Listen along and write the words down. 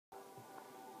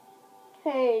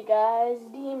Hey guys,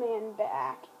 D-Man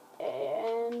back,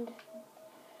 and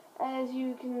as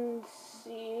you can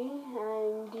see,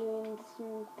 I'm doing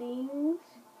some things.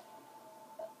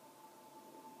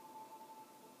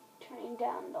 Turning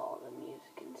down all the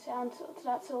music and sound so it's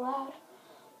not so loud.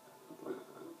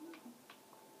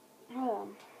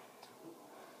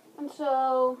 And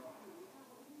so,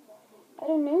 I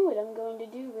don't know what I'm going to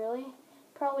do really.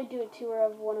 Probably do a tour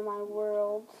of one of my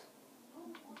worlds.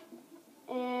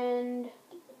 And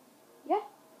yeah,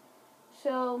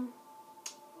 so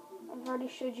I've already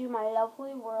showed you my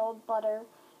lovely world, Butter,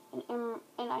 and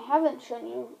I haven't shown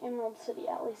you Emerald City,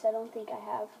 at least I don't think I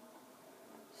have.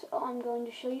 So I'm going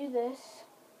to show you this.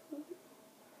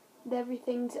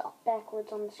 Everything's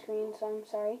backwards on the screen, so I'm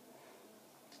sorry.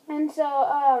 And so,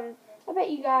 I bet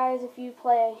you guys, if you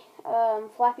play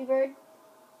Flappy Bird,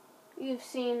 you've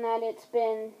seen that it's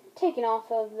been taken off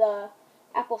of the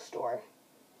Apple Store,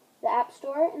 the App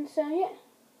Store, and so yeah.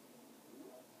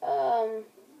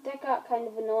 That got kind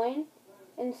of annoying.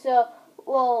 And so,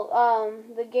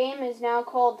 the game is now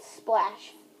called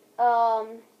Splash.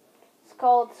 It's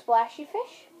called Splashy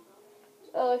Fish.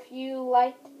 So if you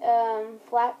liked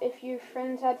if your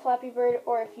friends had Flappy Bird,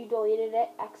 or if you deleted it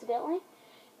accidentally,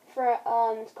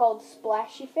 it's called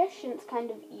Splashy Fish, and it's kind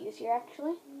of easier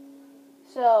actually.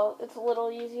 So it's a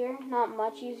little easier, not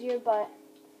much easier, but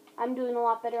I'm doing a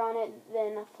lot better on it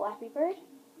than a Flappy Bird.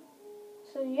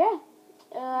 So yeah.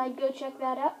 I'd go check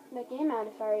that game out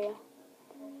if I were you.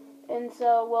 And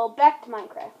so, well, back to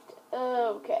Minecraft.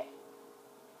 Okay.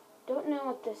 Don't know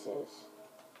what this is.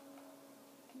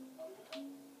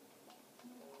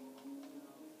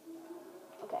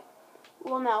 Okay.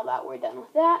 Well, now that we're done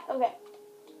with that, okay.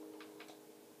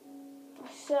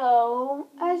 So,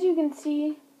 as you can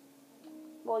see,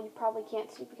 well, you probably can't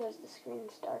see because the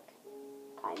screen's dark.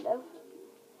 Kind of.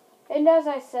 And as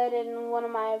I said in one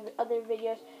of my other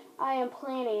videos, I am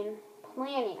planning,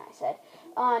 I said,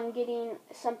 on getting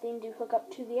something to hook up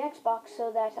to the Xbox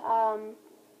so that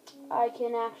I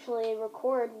can actually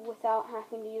record without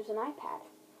having to use an iPad.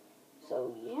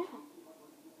 So, yeah.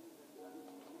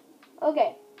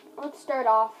 Okay, let's start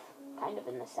off kind of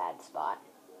in the sad spot.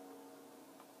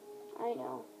 I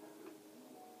know.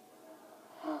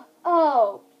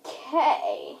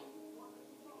 Okay.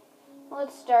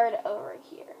 Let's start over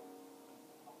here.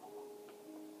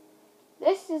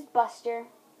 This is Buster.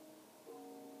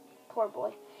 Poor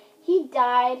boy. He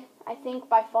died, I think,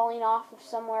 by falling off of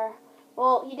somewhere.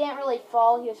 Well, he didn't really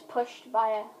fall. He was pushed by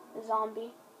a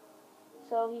zombie.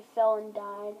 So he fell and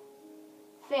died.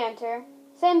 Fanter.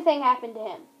 Same thing happened to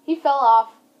him. He fell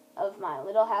off of my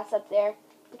little house up there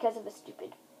because of a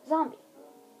stupid zombie.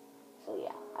 So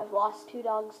yeah, I've lost 2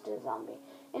 dogs to a zombie.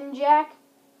 And Jack,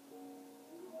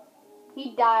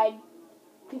 he died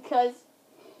because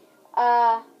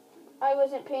I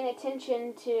wasn't paying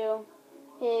attention to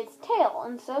his tail,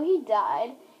 and so he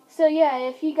died. So yeah,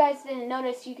 if you guys didn't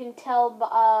notice, you can tell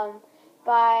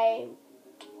by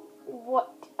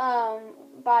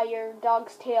your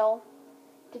dog's tail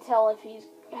to tell if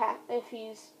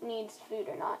he needs food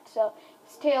or not. So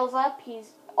his tail's up,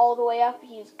 he's all the way up,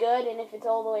 he's good, and if it's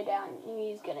all the way down,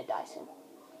 he's gonna die soon.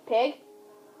 Pig,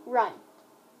 run.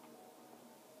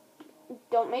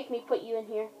 Don't make me put you in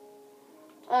here.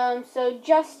 So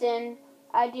Justin,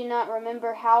 I do not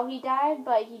remember how he died,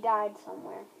 but he died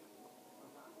somewhere.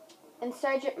 And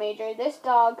Sergeant Major, this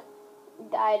dog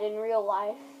died in real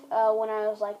life when I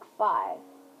was like 5.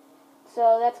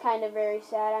 So that's kind of very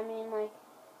sad. I mean, like,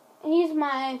 he's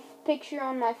my picture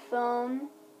on my phone.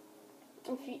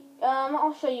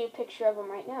 I'll show you a picture of him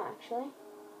right now, actually.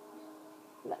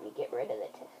 Let me get rid of the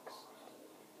text.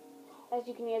 As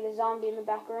you can hear the zombie in the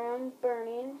background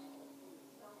burning.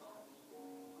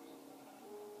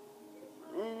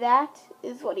 That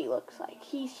is what he looks like.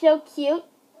 He's so cute,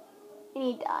 and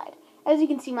he died. As you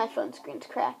can see, my phone screen's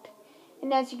cracked.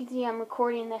 And as you can see, I'm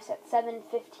recording this at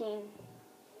 7:15.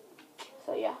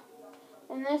 So yeah.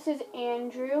 And this is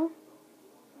Andrew.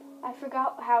 I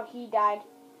forgot how he died.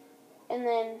 And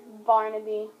then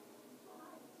Barnaby.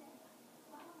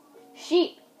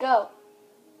 Sheep, go.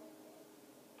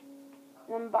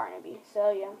 And then Barnaby.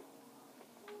 So yeah.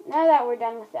 Now that we're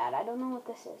done with that, I don't know what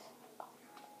this is.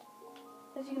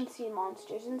 As you can see,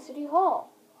 monsters in City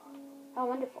Hall. How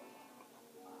wonderful.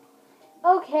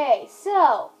 Okay,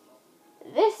 so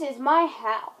this is my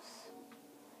house.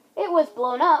 It was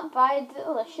blown up by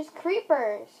delicious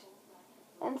creepers.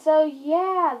 And so,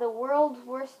 yeah, the world's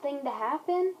worst thing to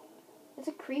happen is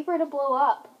a creeper to blow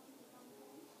up.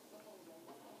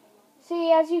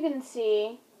 See, as you can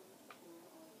see,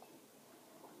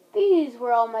 these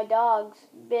were all my dogs.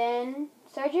 Ben,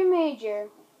 Sergeant Major,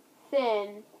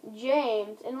 Finn,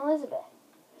 James, and Elizabeth.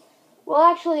 Well,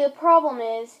 actually, the problem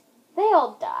is they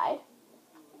all died.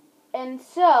 And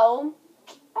so,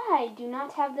 I do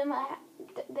not have them.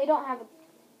 They don't have a...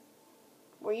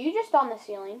 Were you just on the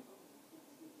ceiling?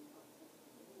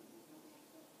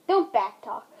 Don't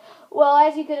backtalk. Well,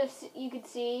 as you could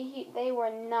see, they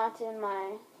were not in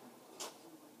my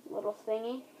little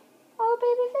thingy. Oh,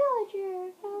 baby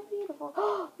villager, how beautiful!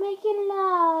 Making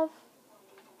love.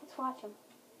 Let's watch them.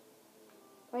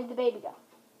 Where'd the baby go?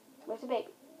 Where's the baby?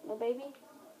 No baby?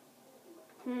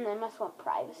 I must want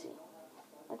privacy.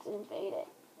 Let's invade it.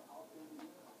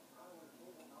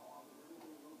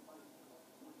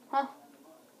 Huh?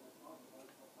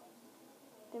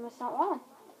 They must not want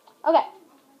one. Okay.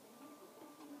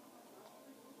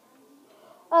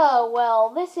 Oh,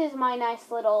 well, this is my nice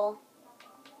little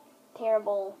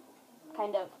terrible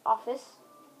kind of office.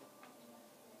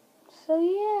 So,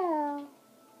 yeah.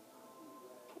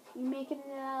 You making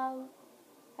love?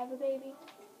 Have a baby?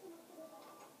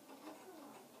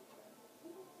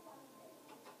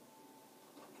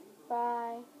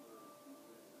 Bye.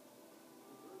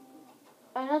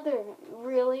 Another,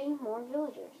 really, more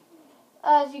villagers.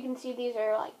 As you can see, these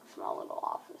are like small little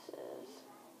offices.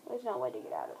 There's no way to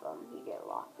get out of them. You get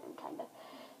locked in, kind of.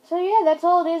 So yeah, that's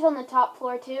all it is on the top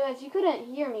floor too. As you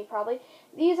couldn't hear me probably,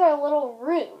 these are little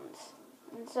rooms.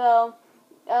 And so,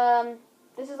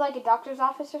 this is like a doctor's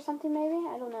office or something maybe?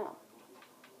 I don't know.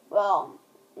 Well,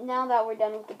 now that we're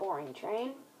done with the boring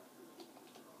train.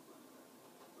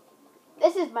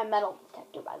 This is my metal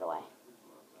detector, by the way.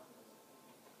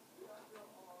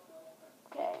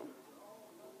 Okay.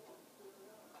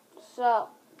 So,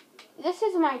 this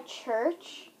is my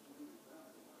church.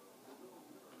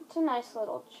 It's a nice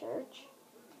little church.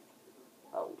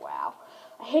 Oh, wow.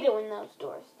 I hate it when those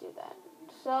doors do that.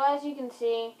 So, as you can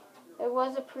see, there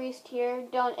was a priest here.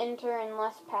 Don't enter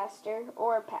unless pastor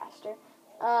or pastor.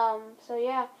 So,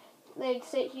 yeah. They'd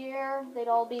sit here. They'd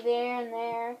all be there and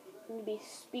there and be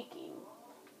speaking.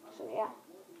 So, yeah.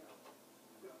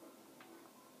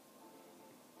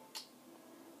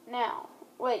 Now,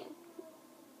 wait.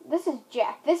 This is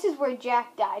Jack. This is where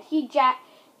Jack died. Jack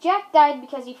died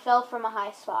because he fell from a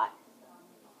high spot.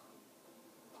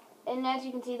 And as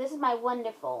you can see, this is my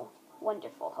wonderful,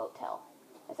 wonderful hotel.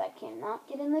 As I cannot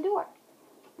get in the door.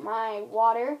 My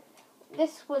water.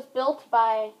 This was built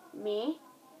by me.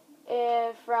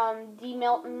 From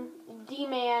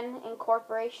D-Man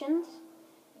Incorporations.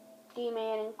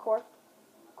 D-Man Incorp.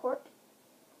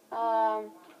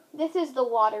 This is the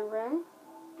water room.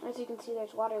 As you can see,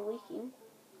 there's water leaking.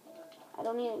 I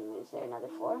don't even, is there another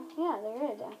floor? Yeah,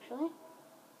 there is, actually.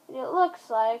 And it looks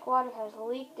like water has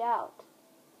leaked out.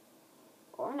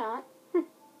 Or not.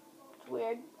 It's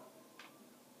weird.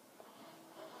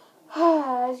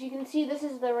 As you can see, this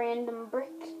is the random brick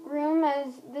room.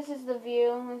 As this is the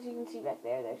view. As you can see back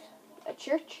there, there's a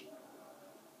church.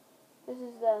 This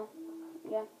is the,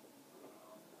 yeah.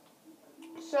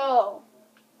 So,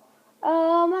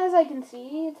 as I can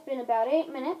see, it's been about 8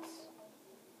 minutes.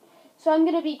 So I'm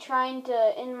going to be trying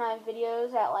to end my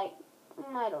videos at like,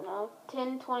 I don't know,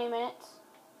 10, 20 minutes.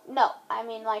 No, I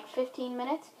mean like 15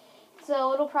 minutes.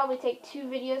 So it'll probably take 2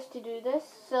 videos to do this.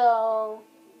 So,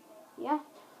 yeah.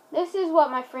 This is what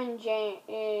my friend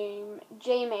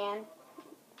J-Man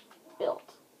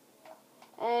built.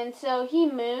 And so he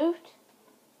moved.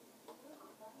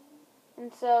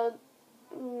 And so,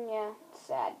 yeah, it's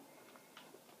sad.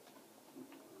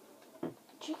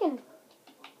 Chicken.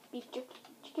 Beef jerky.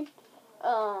 Chicken.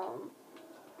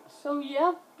 So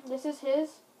yeah, this is his.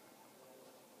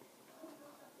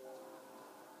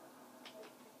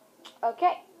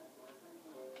 Okay.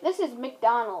 This is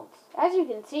McDonald's. As you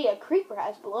can see, a creeper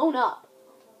has blown up.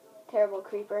 Terrible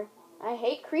creeper. I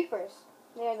hate creepers.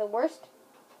 They are the worst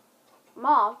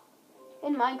mob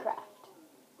in Minecraft.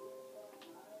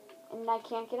 And I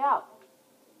can't get out.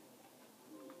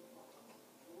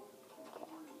 Okay.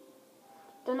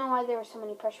 Don't know why there were so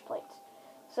many pressure plates.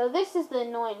 So this is the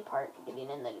annoying part, getting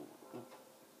in the...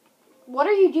 What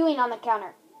are you doing on the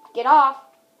counter? Get off.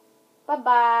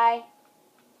 Bye-bye.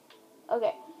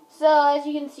 Okay, so as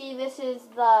you can see, this is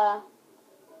the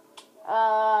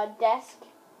desk.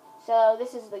 So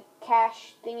this is the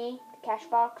cash thingy, the cash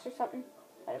box or something,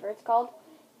 whatever it's called.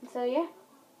 And so yeah,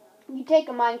 you take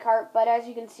a minecart, but as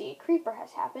you can see, a creeper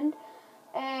has happened.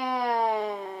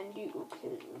 And you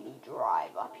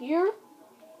drive up here.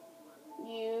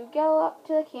 You go up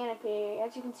to the canopy.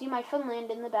 As you can see, my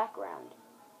Finland in the background.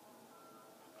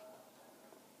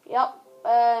 Yep.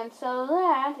 And so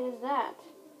that is that.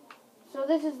 So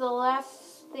this is the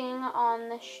last thing on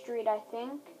the street, I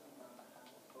think.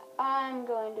 I'm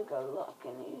going to go look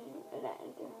in that.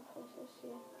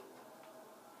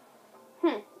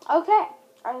 Okay.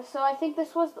 So I think this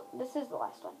is the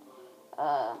last one.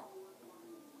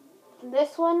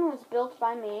 This one was built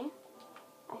by me,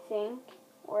 I think,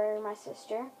 or my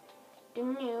sister.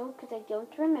 Don't know, because I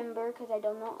don't remember, because I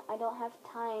don't know. I don't have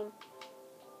time.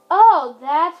 Oh,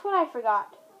 that's what I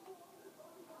forgot.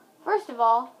 First of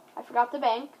all, I forgot the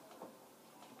bank.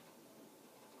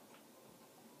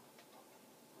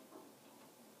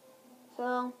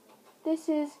 So, this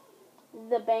is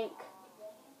the bank.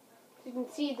 As you can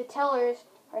see, the tellers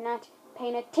are not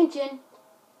paying attention.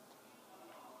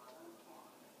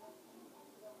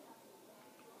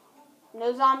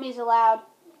 No zombies allowed.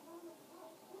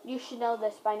 You should know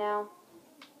this by now.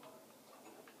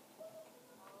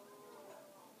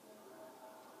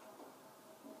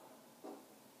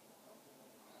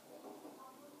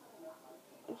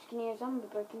 I'm just gonna hear a zombie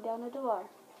breaking down the door.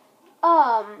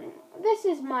 This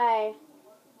is my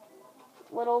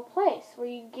little place where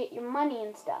you get your money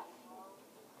and stuff.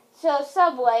 So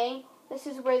Subway, this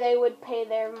is where they would pay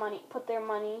their money, put their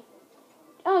money.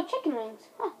 Oh, chicken wings.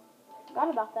 Huh. Forgot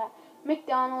about that.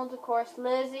 McDonald's, of course.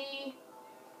 Lizzie,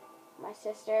 my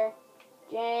sister,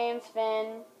 James,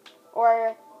 Finn,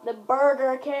 or the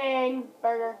Burger King,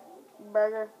 Burger,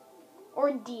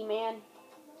 or D-Man.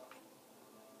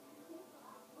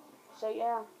 So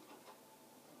yeah.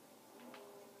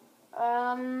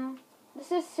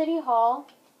 This is City Hall.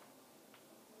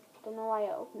 Don't know why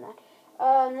I opened that.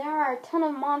 There are a ton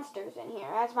of monsters in here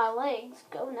as my legs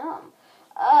go numb.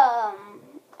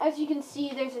 As you can see,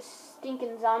 there's a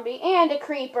stinking zombie and a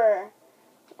creeper.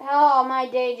 Oh, my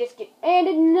day just and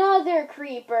another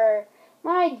creeper.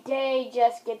 My day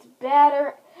just gets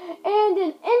better. And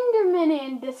an Enderman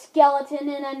and a skeleton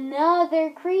and another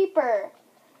creeper.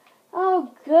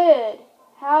 Oh, good.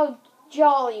 How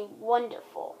jolly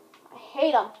wonderful. I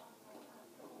hate them.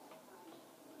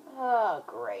 Oh,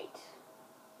 great.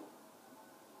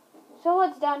 So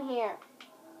what's down here?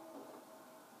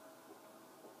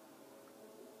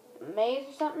 Maze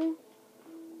or something?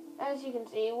 As you can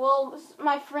see, well,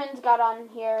 my friends got on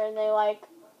here and they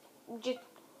just,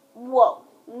 whoa,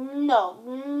 no,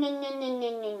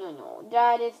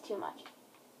 that is too much.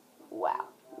 Wow,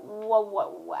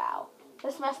 wow.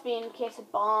 This must be in case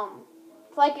of bomb.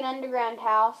 It's like an underground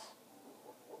house.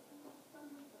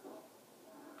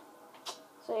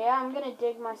 So yeah, I'm gonna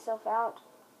dig myself out.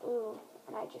 Ooh,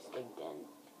 and I just digged in.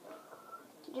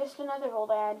 Just another hole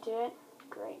to add to it.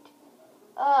 Great.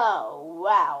 Oh,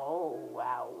 wow.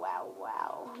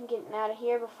 I'm getting out of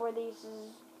here before these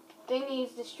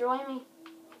thingies destroy me.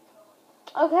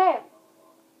 Okay.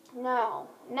 Now,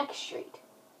 next street.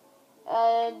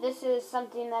 This is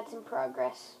something that's in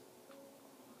progress.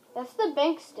 That's the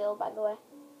bank still, by the way.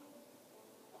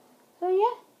 So,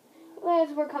 yeah.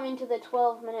 As we're coming to the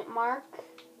 12-minute mark.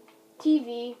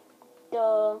 TV.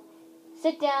 Duh.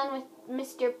 Sit down with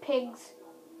Mr.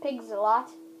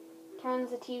 Pigs-a-lot.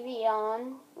 Turns the TV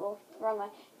on. Well, wrong way.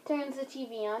 Turns the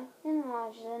TV on and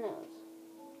watches the news.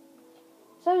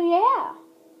 So, yeah.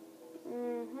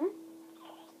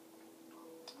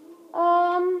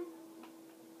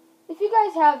 If you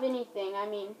guys have anything, I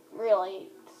mean, really,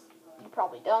 you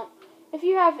probably don't. If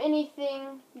you have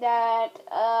anything that,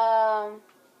 a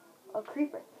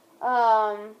creeper,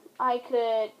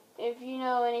 if you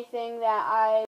know anything that I